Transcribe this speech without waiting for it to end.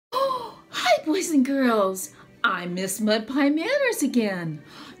boys and girls, I'm Miss Mud Pie Manners again.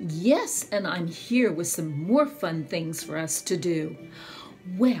 Yes, and I'm here with some more fun things for us to do.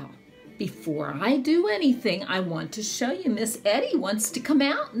 Well, before I do anything, I want to show you Miss Eddy wants to come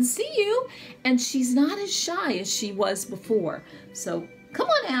out and see you, and she's not as shy as she was before. So come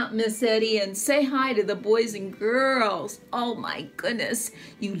on out, Miss Eddy, and say hi to the boys and girls. Oh my goodness,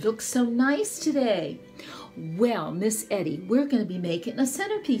 you look so nice today. Well, Miss Eddy, we're going to be making a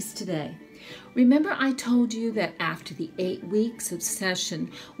centerpiece today. Remember I told you that after the 8 weeks of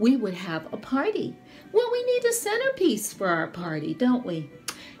session, we would have a party. Well, we need a centerpiece for our party, don't we?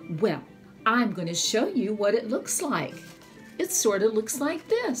 Well, I'm going to show you what it looks like. It sort of looks like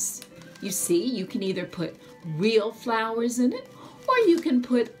this. You see, you can either put real flowers in it, or you can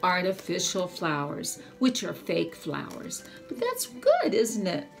put artificial flowers, which are fake flowers. But that's good, isn't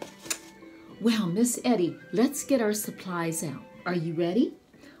it? Well, Miss Eddy, let's get our supplies out. Are you ready?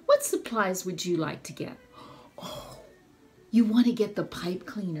 What supplies would you like to get? Oh, you want to get the pipe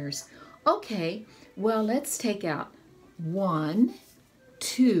cleaners. Okay, well, let's take out 1,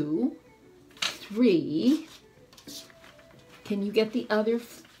 2, 3. Can you get the other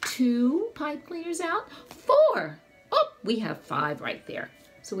 2 pipe cleaners out? 4. Oh, we have 5 right there.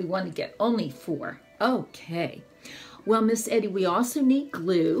 So we want to get only 4. Okay. Well, Miss Eddy, we also need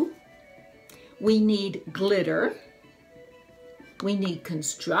glue. We need glitter. We need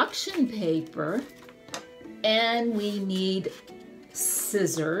construction paper. And we need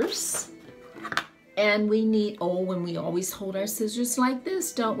scissors. And we need, oh, and we always hold our scissors like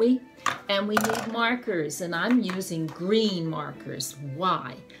this, don't we? And we need markers, and I'm using green markers.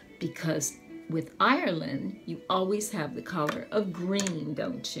 Why? Because with Ireland, you always have the color of green,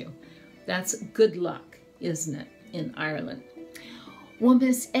 don't you? That's good luck, isn't it, in Ireland? Well,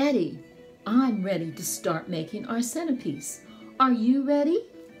 Miss Eddy, I'm ready to start making our centerpiece. Are you ready?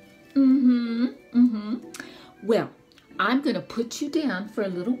 Well, I'm going to put you down for a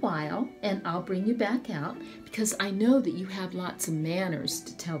little while, and I'll bring you back out because I know that you have lots of manners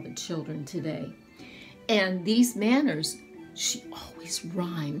to tell the children today. And these manners, she always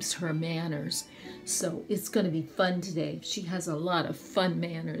rhymes her manners. So it's going to be fun today. She has a lot of fun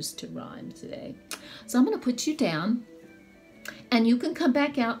manners to rhyme today. So I'm going to put you down, and you can come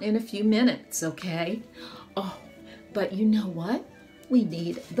back out in a few minutes, okay? Oh, but you know what? We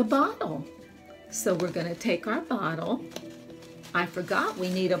need the bottle. So we're going to take our bottle. I forgot we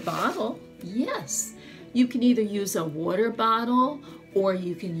need a bottle. Yes. You can either use a water bottle or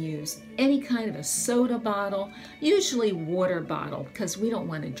you can use any kind of a soda bottle, usually water bottle because we don't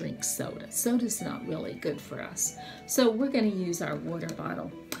want to drink soda. Soda's not really good for us. So we're going to use our water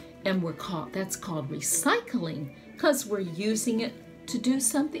bottle, and that's called recycling because we're using it to do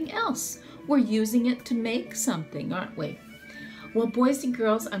something else. We're using it to make something, aren't we? Well, boys and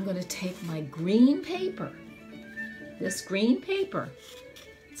girls, I'm going to take my green paper, this green paper,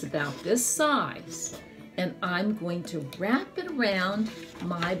 it's about this size, and I'm going to wrap it around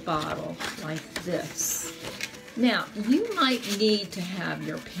my bottle like this. Now, you might need to have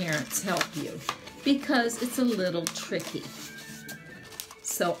your parents help you because it's a little tricky.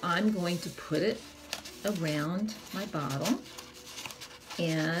 So I'm going to put it around my bottle,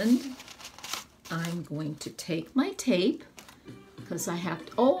 and I'm going to take my tape, because I have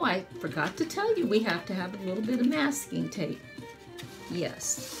to, oh, I forgot to tell you, we have to have a little bit of masking tape.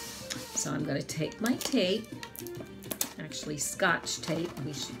 Yes. So I'm going to take my tape, actually Scotch tape,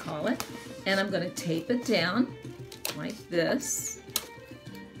 we should call it, and I'm going to tape it down like this.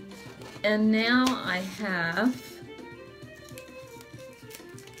 And now I have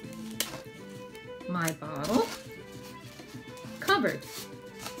my bottle covered.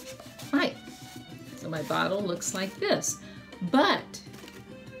 Right. So my bottle looks like this. But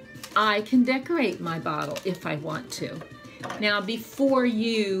I can decorate my bottle if I want to. Now, before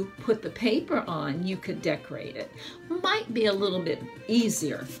you put the paper on, you could decorate it. Might be a little bit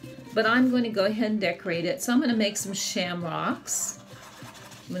easier, but I'm going to go ahead and decorate it. So I'm going to make some shamrocks.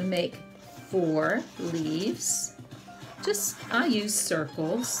 I'm going to make 4 leaves. I'll use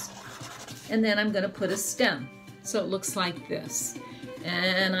circles. And then I'm going to put a stem. So it looks like this.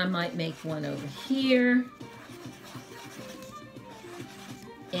 And I might make one over here.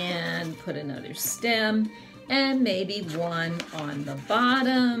 And put another stem, and maybe one on the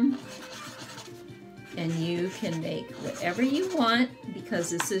bottom. And you can make whatever you want because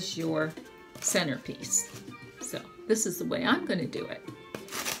this is your centerpiece. So this is the way I'm going to do it.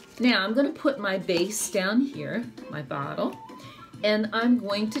 Now I'm going to put my base down here, my bottle, and I'm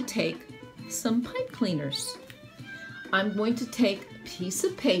going to take some pipe cleaners. I'm going to take a piece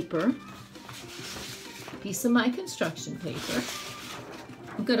of paper, piece of my construction paper,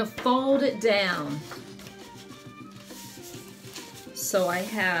 I'm going to fold it down. So I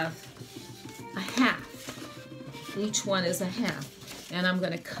have a half. Each one is a half. And I'm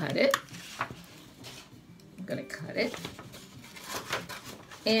going to cut it. I'm going to cut it.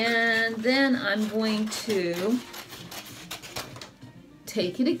 And then I'm going to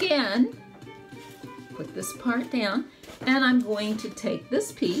take it again, put this part down, and I'm going to take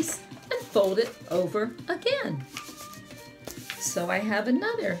this piece and fold it over again. So I have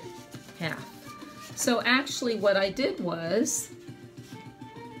another half. So actually what I did was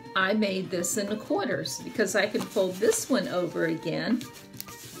I made this into quarters because I can fold this one over again,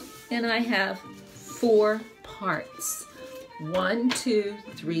 and I have 4 parts. 1, 2,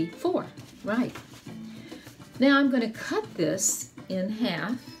 3, 4. Right. Now I'm going to cut this in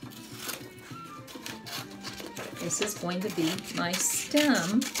half. This is going to be my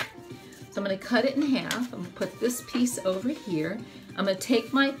stem. So I'm going to cut it in half. I'm going to put this piece over here. I'm going to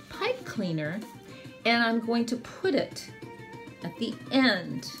take my pipe cleaner and I'm going to put it at the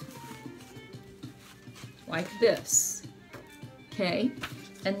end like this. Okay?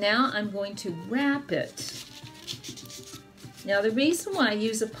 And now I'm going to wrap it. Now the reason why I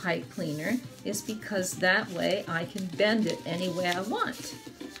use a pipe cleaner is because that way I can bend it any way I want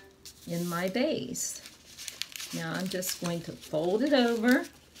in my base. Now I'm just going to fold it over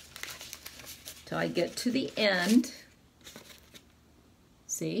till I get to the end.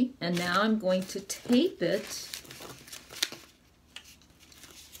 See? And now I'm going to tape it.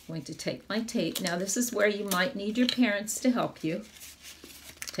 I'm going to take my tape. Now this is where you might need your parents to help you.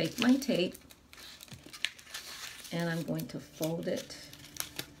 Take my tape. And I'm going to fold it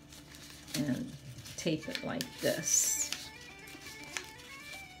and tape it like this.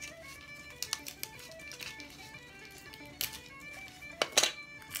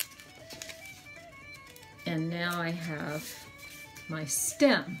 And now I have my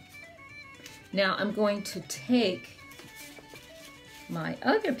stem. Now I'm going to take my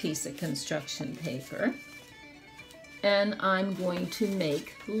other piece of construction paper and I'm going to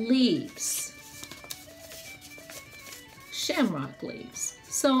make leaves. Shamrock leaves.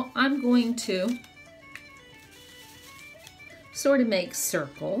 So I'm going to sort of make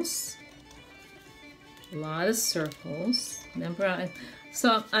circles, a lot of circles. Remember,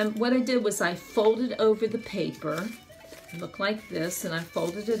 what I did was I folded over the paper, look like this, and I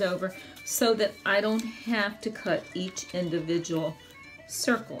folded it over so that I don't have to cut each individual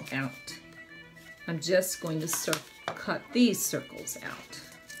circle out. I'm just going to cut these circles out.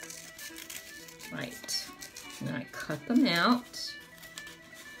 Right. And I cut them out,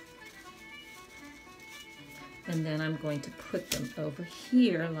 and then I'm going to put them over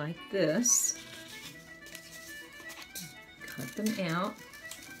here like this. Cut them out.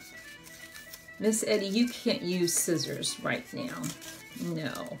 Miss Eddy, you can't use scissors right now.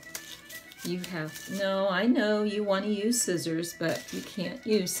 No. No, I know you want to use scissors, but you can't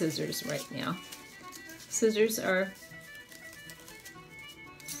use scissors right now. Scissors are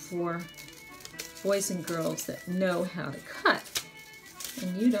for boys and girls that know how to cut,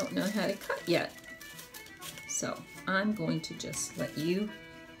 and you don't know how to cut yet. So I'm going to just let you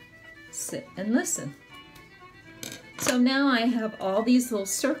sit and listen. So now I have all these little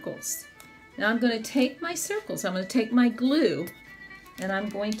circles. Now I'm going to take my circles, I'm going to take my glue, and I'm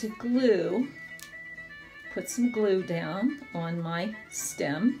going to put some glue down on my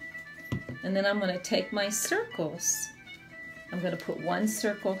stem, and then I'm going to take my circles. I'm going to put one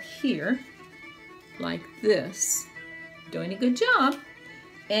circle here, like this. Doing a good job.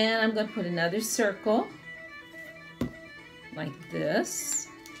 And I'm going to put another circle like this.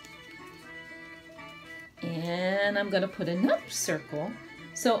 And I'm going to put another circle.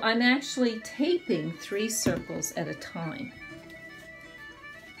 So I'm actually taping 3 circles at a time.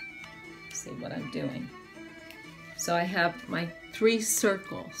 See what I'm doing. So I have my 3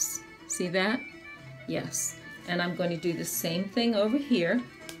 circles. See that? Yes. And I'm going to do the same thing over here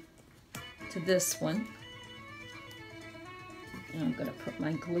to this one. And I'm going to put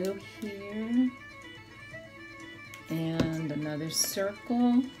my glue here and another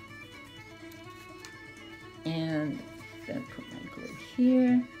circle, and then put my glue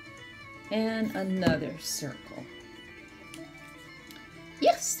here and another circle.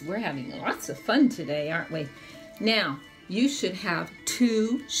 Yes, we're having lots of fun today, aren't we? Now, you should have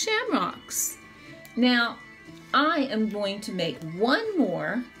 2 shamrocks. Now, I am going to make one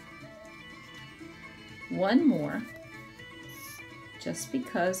more, just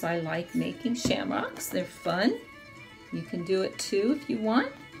because I like making shamrocks. They're fun. You can do it too if you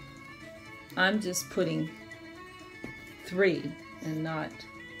want. I'm just putting 3 and not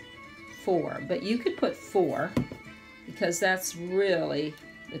 4, but you could put 4 because that's really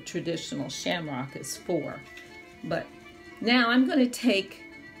the traditional shamrock is for. But now I'm going to take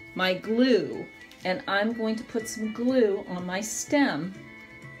my glue and I'm going to put some glue on my stem.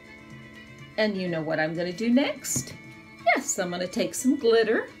 And you know what I'm going to do next? Yes, I'm going to take some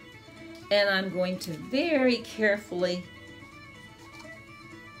glitter and I'm going to very carefully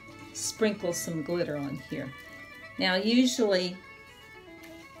sprinkle some glitter on here. Now usually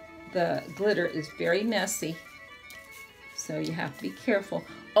the glitter is very messy, so you have to be careful.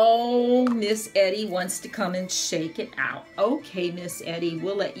 Oh, Miss Eddy wants to come and shake it out. Okay, Miss Eddy,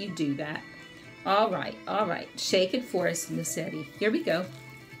 we'll let you do that. All right. Shake it for us, Miss Eddy. Here we go.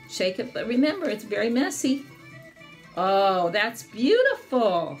 Shake it, but remember, it's very messy. Oh, that's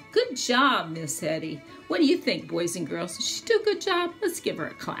beautiful. Good job, Miss Eddy. What do you think, boys and girls? Did she do a good job? Let's give her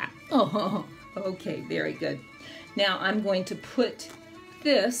a clap. Oh, okay, very good. Now I'm going to put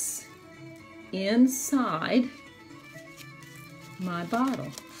this inside my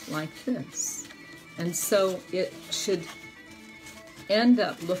bottle like this. And so it should end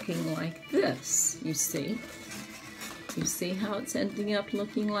up looking like this, you see. You see how it's ending up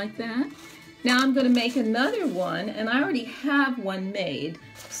looking like that? Now I'm going to make another one, and I already have one made,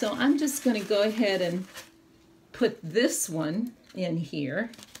 so I'm just going to go ahead and put this one in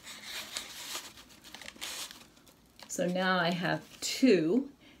here. So now I have two,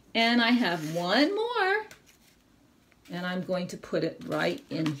 and I have one more, and I'm going to put it right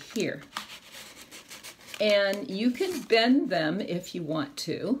in here. And you can bend them if you want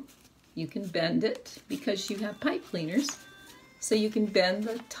to. You can bend it because you have pipe cleaners, so you can bend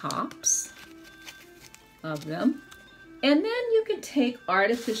the tops of them. And then you can take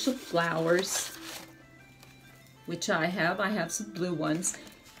artificial flowers, which I have some blue ones,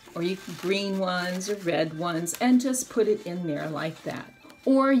 or you can green ones or red ones, and just put it in there like that.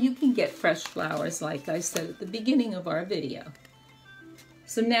 Or you can get fresh flowers like I said at the beginning of our video.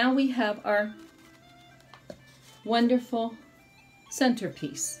 So now we have our wonderful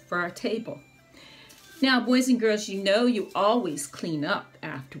centerpiece for our table. Now, boys and girls, you know you always clean up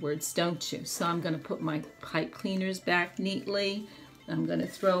afterwards, don't you? So I'm going to put my pipe cleaners back neatly. I'm going to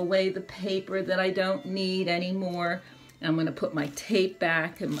throw away the paper that I don't need anymore. I'm going to put my tape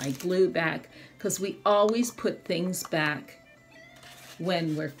back and my glue back, because we always put things back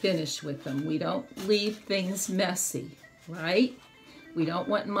when we're finished with them. We don't leave things messy, right? We don't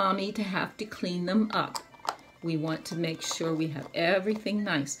want Mommy to have to clean them up. We want to make sure we have everything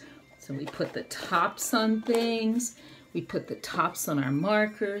nice. So we put the tops on things, we put the tops on our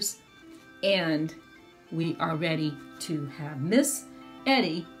markers, and we are ready to have Miss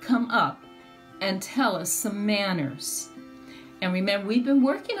Eddy come up and tell us some manners. And remember, we've been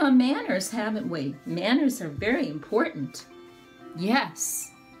working on manners, haven't we? Manners are very important.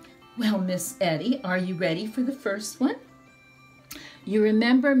 Yes. Well, Miss Eddy, are you ready for the first one? You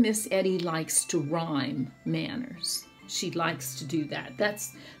remember Miss Eddy likes to rhyme manners. She likes to do that.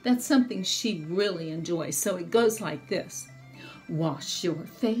 That's something she really enjoys. So it goes like this. Wash your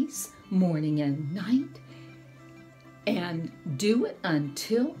face morning and night, and do it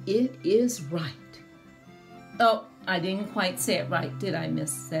until it is right. Oh, I didn't quite say it right, did I,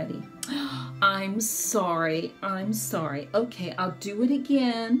 Miss Eddy? I'm sorry. Okay, I'll do it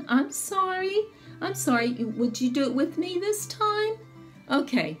again. I'm sorry. Would you do it with me this time?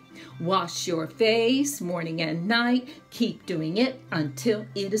 Okay, wash your face morning and night. Keep doing it until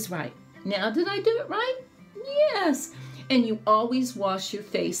it is right. Now, did I do it right? Yes. And you always wash your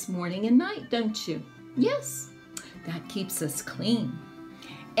face morning and night, don't you? Yes. That keeps us clean.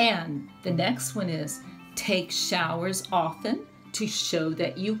 And the next one is take showers often to show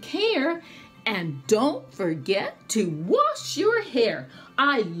that you care. And don't forget to wash your hair.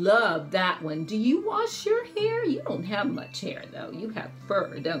 I love that one. Do you wash your hair? You don't have much hair, though. You have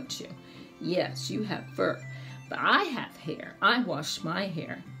fur, don't you? Yes, you have fur. But I have hair. I wash my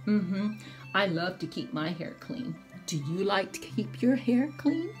hair. I love to keep my hair clean. Do you like to keep your hair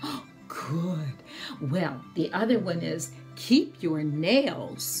clean? Oh, good. Well, the other one is keep your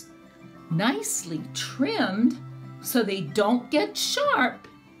nails nicely trimmed so they don't get sharp.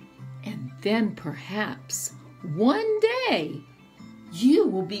 And then perhaps one day you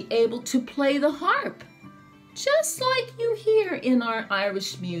will be able to play the harp, just like you hear in our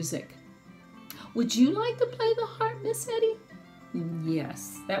Irish music. Would you like to play the harp, Miss Eddy?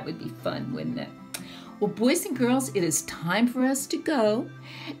 Yes, that would be fun, wouldn't it? Well, boys and girls, it is time for us to go.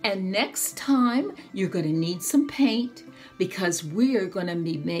 And next time, you're going to need some paint, because we're going to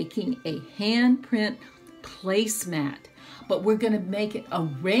be making a handprint placemat. But we're going to make it a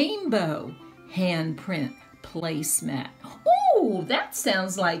rainbow handprint placemat. Oh, that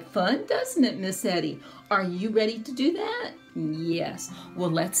sounds like fun, doesn't it, Miss Eddy? Are you ready to do that? Yes. Well,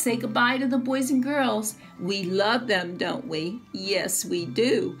 let's say goodbye to the boys and girls. We love them, don't we? Yes, we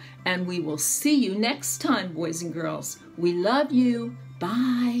do. And we will see you next time, boys and girls. We love you.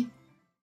 Bye.